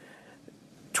feelings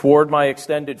toward my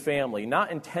extended family,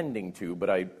 not intending to, but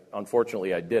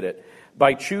unfortunately I did it,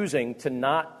 by choosing to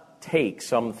not take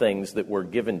some things that were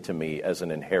given to me as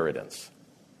an inheritance.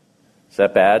 Is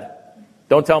that bad?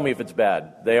 Don't tell me if it's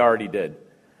bad. They already did.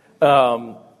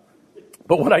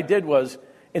 But what I did was,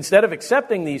 instead of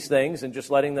accepting these things and just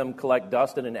letting them collect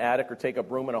dust in an attic or take up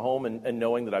room in a home and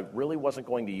knowing that I really wasn't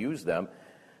going to use them,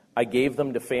 I gave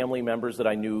them to family members that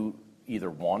I knew either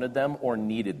wanted them or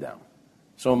needed them.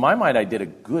 So in my mind, I did a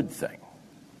good thing.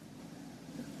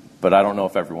 But I don't know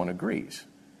if everyone agrees.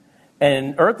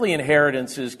 And earthly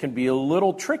inheritances can be a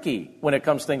little tricky when it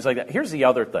comes to things like that. Here's the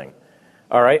other thing.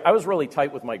 All right, I was really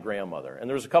tight with my grandmother. And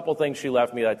there was a couple things she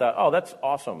left me that I thought, oh, that's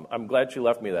awesome. I'm glad she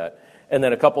left me that. And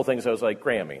then a couple things I was like,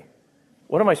 Grammy,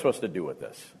 what am I supposed to do with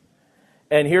this?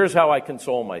 And here's how I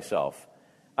console myself.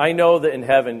 I know that in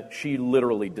heaven, she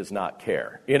literally does not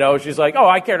care. You know, she's like, oh,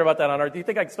 I cared about that on earth. Do you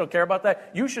think I still care about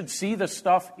that? You should see the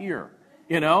stuff here.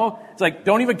 You know, it's like,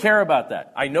 don't even care about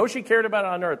that. I know she cared about it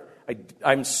on earth.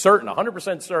 I'm certain,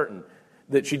 100% certain,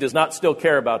 that she does not still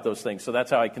care about those things. So that's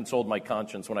how I consoled my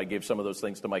conscience when I gave some of those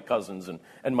things to my cousins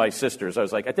and my sisters. I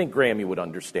was like, I think Grammy would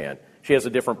understand. She has a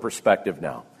different perspective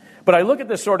now. But I look at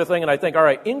this sort of thing and I think, all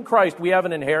right, in Christ we have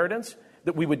an inheritance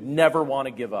that we would never want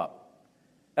to give up.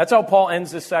 That's how Paul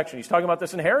ends this section. He's talking about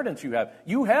this inheritance you have.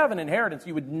 You have an inheritance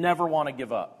you would never want to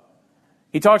give up.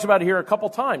 He talks about it here a couple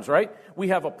times, right? We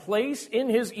have a place in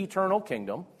his eternal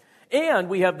kingdom, and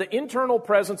we have the internal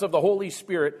presence of the Holy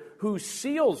Spirit who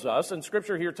seals us, and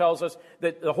Scripture here tells us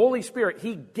that the Holy Spirit,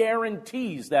 he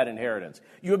guarantees that inheritance.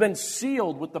 You have been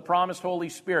sealed with the promised Holy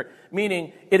Spirit,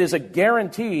 meaning it is a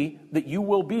guarantee that you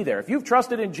will be there. If you've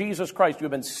trusted in Jesus Christ, you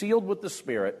have been sealed with the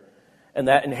Spirit, and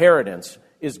that inheritance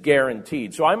is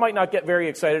guaranteed. So I might not get very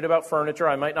excited about furniture.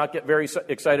 I might not get very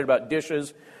excited about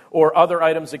dishes or other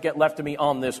items that get left to me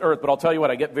on this earth. But I'll tell you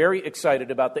what, I get very excited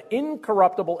about the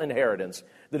incorruptible inheritance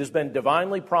that has been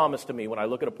divinely promised to me when I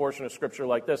look at a portion of Scripture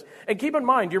like this. And keep in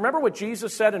mind, do you remember what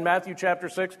Jesus said in Matthew chapter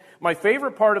 6? My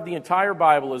favorite part of the entire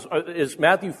Bible is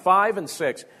Matthew 5 and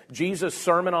 6, Jesus'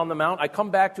 Sermon on the Mount. I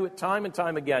come back to it time and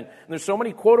time again. And there's so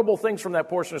many quotable things from that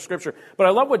portion of Scripture. But I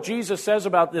love what Jesus says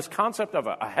about this concept of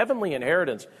a heavenly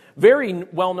inheritance. Very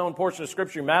well-known portion of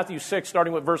Scripture, Matthew 6,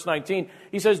 starting with verse 19.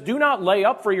 He says, do not lay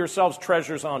up for yourselves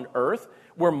treasures on earth,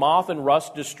 where moth and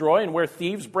rust destroy and where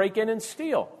thieves break in and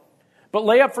steal. But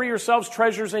lay up for yourselves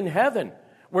treasures in heaven,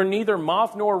 where neither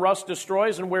moth nor rust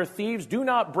destroys and where thieves do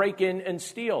not break in and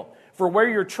steal. For where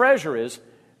your treasure is,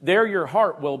 there your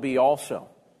heart will be also.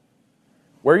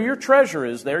 Where your treasure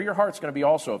is, there your heart's going to be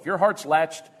also. If your heart's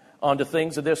latched onto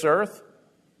things of this earth,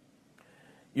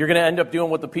 you're going to end up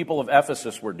doing what the people of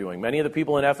Ephesus were doing. Many of the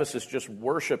people in Ephesus just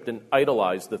worshipped and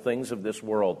idolized the things of this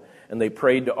world. And they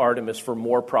prayed to Artemis for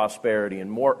more prosperity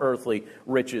and more earthly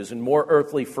riches and more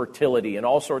earthly fertility and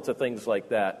all sorts of things like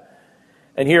that.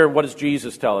 And here, what does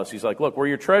Jesus tell us? He's like, look, where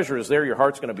your treasure is, there your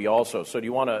heart's going to be also. So do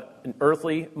you want an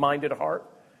earthly-minded heart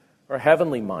or a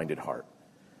heavenly-minded heart?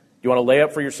 Do you want to lay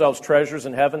up for yourselves treasures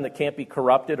in heaven that can't be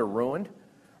corrupted or ruined?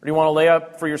 Or do you want to lay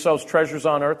up for yourselves treasures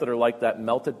on earth that are like that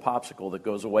melted popsicle that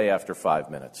goes away after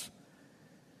 5 minutes?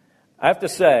 I have to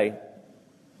say,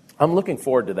 I'm looking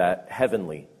forward to that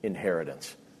heavenly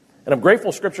inheritance. And I'm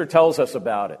grateful Scripture tells us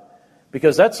about it,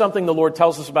 because that's something the Lord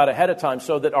tells us about ahead of time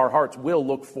so that our hearts will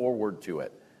look forward to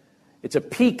it. It's a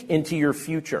peek into your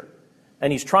future.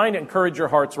 And He's trying to encourage your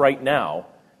hearts right now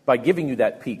by giving you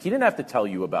that peek. He didn't have to tell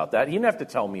you about that. He didn't have to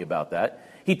tell me about that.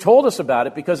 He told us about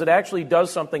it because it actually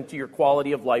does something to your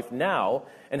quality of life now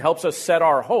and helps us set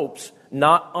our hopes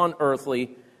not on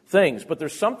earthly things. But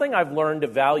there's something I've learned to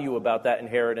value about that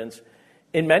inheritance,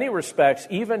 In many respects,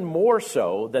 even more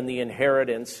so than the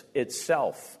inheritance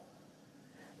itself.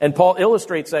 And Paul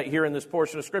illustrates that here in this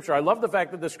portion of Scripture. I love the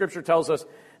fact that the Scripture tells us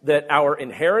that our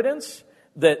inheritance,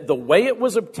 that the way it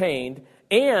was obtained,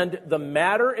 and the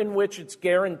matter in which it's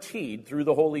guaranteed through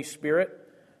the Holy Spirit,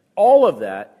 all of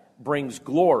that brings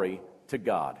glory to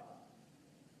God.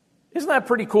 Isn't that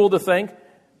pretty cool to think?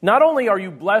 Not only are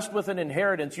you blessed with an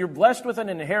inheritance, you're blessed with an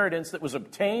inheritance that was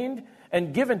obtained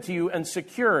and given to you and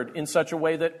secured in such a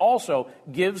way that also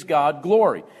gives God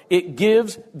glory. It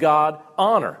gives God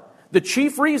honor. The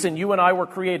chief reason you and I were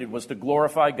created was to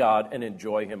glorify God and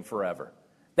enjoy Him forever.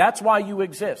 That's why you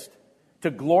exist, to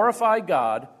glorify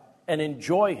God and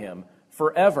enjoy Him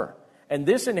forever. And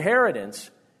this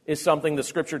inheritance is something the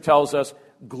Scripture tells us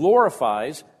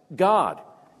glorifies God.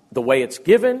 The way it's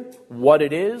given, what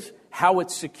it is, how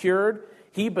it's secured.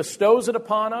 He bestows it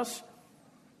upon us,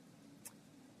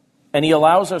 and He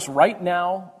allows us right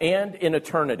now and in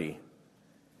eternity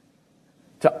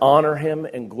to honor Him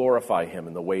and glorify Him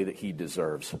in the way that He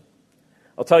deserves.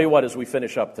 I'll tell you what, as we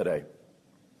finish up today,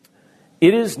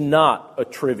 it is not a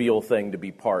trivial thing to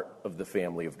be part of the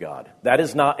family of God. That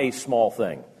is not a small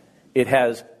thing. It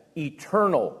has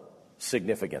eternal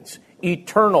significance,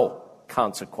 eternal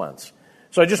consequence.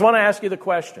 So I just want to ask you the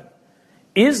question,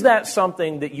 is that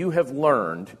something that you have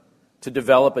learned to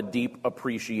develop a deep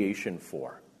appreciation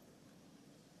for?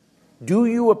 Do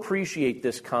you appreciate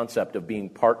this concept of being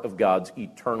part of God's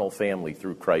eternal family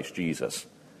through Christ Jesus?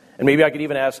 And maybe I could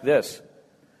even ask this,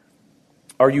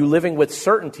 are you living with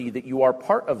certainty that you are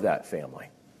part of that family?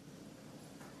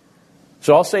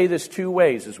 So I'll say this two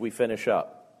ways as we finish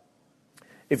up.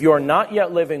 If you are not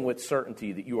yet living with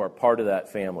certainty that you are part of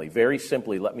that family, very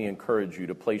simply, let me encourage you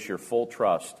to place your full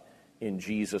trust in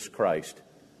Jesus Christ,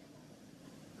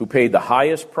 who paid the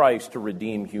highest price to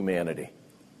redeem humanity,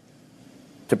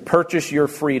 to purchase your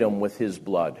freedom with His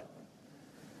blood.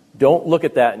 Don't look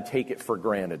at that and take it for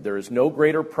granted. There is no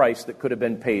greater price that could have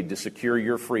been paid to secure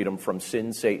your freedom from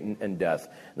sin, Satan, and death.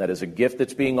 And that is a gift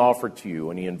that's being offered to you,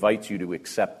 and He invites you to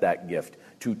accept that gift,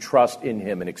 to trust in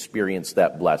Him and experience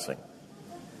that blessing.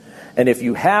 And if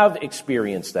you have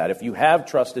experienced that, if you have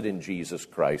trusted in Jesus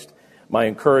Christ, my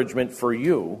encouragement for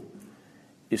you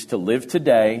is to live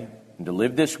today, and to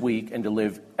live this week, and to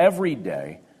live every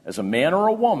day as a man or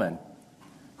a woman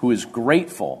who is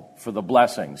grateful for the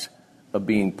blessings of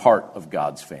being part of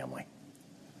God's family.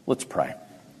 Let's pray.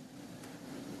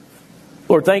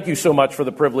 Lord, thank you so much for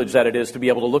the privilege that it is to be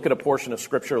able to look at a portion of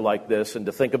Scripture like this and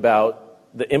to think about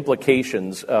the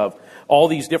implications of all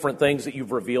these different things that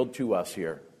you've revealed to us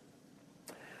here.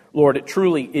 Lord, it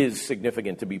truly is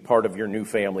significant to be part of your new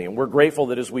family, and we're grateful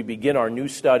that as we begin our new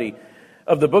study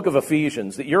of the book of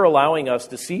Ephesians, that you're allowing us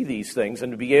to see these things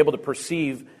and to be able to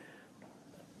perceive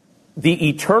the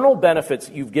eternal benefits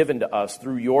that you've given to us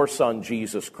through your Son,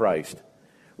 Jesus Christ.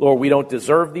 Lord, we don't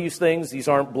deserve these things. These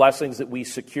aren't blessings that we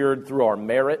secured through our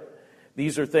merit.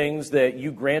 These are things that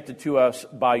you granted to us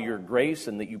by your grace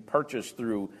and that you purchased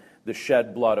through the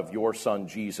shed blood of your Son,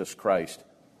 Jesus Christ.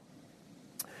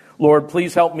 Lord,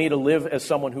 please help me to live as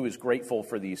someone who is grateful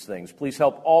for these things. Please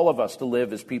help all of us to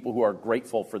live as people who are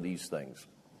grateful for these things.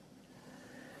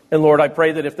 And Lord, I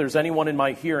pray that if there's anyone in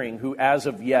my hearing who as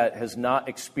of yet has not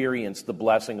experienced the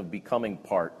blessing of becoming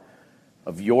part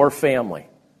of your family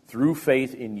through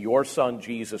faith in your Son,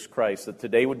 Jesus Christ, that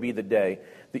today would be the day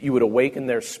that you would awaken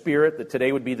their spirit, that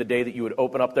today would be the day that you would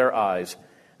open up their eyes,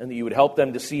 and that you would help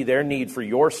them to see their need for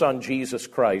your Son, Jesus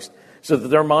Christ, so that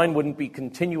their mind wouldn't be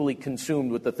continually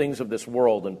consumed with the things of this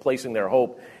world and placing their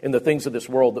hope in the things of this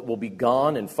world that will be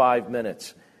gone in 5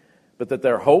 minutes, but that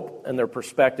their hope and their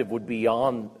perspective would be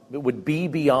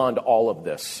beyond all of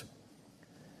this,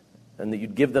 and that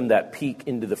you'd give them that peek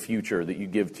into the future that you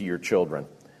give to your children.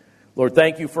 Lord,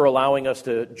 thank you for allowing us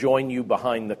to join you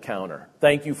behind the counter.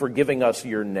 Thank you for giving us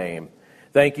your name.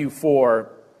 Thank you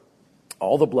for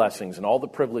all the blessings and all the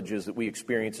privileges that we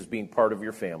experience as being part of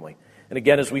your family. And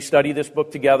again, as we study this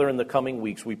book together in the coming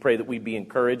weeks, we pray that we be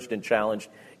encouraged and challenged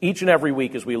each and every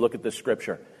week as we look at this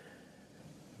Scripture.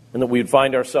 And that we'd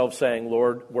find ourselves saying,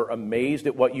 Lord, we're amazed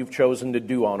at what you've chosen to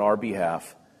do on our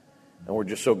behalf. And we're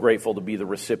just so grateful to be the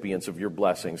recipients of your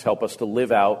blessings. Help us to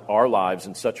live out our lives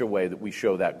in such a way that we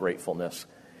show that gratefulness.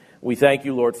 We thank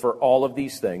you, Lord, for all of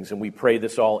these things, and we pray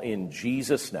this all in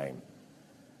Jesus' name.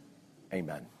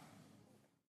 Amen.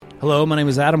 Hello, my name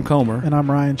is Adam Comer. And I'm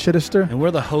Ryan Chittister. And we're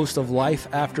the host of Life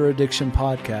After Addiction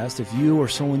podcast. If you or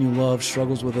someone you love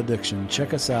struggles with addiction,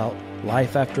 check us out,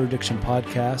 Life After Addiction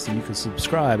podcast, and you can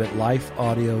subscribe at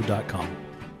lifeaudio.com.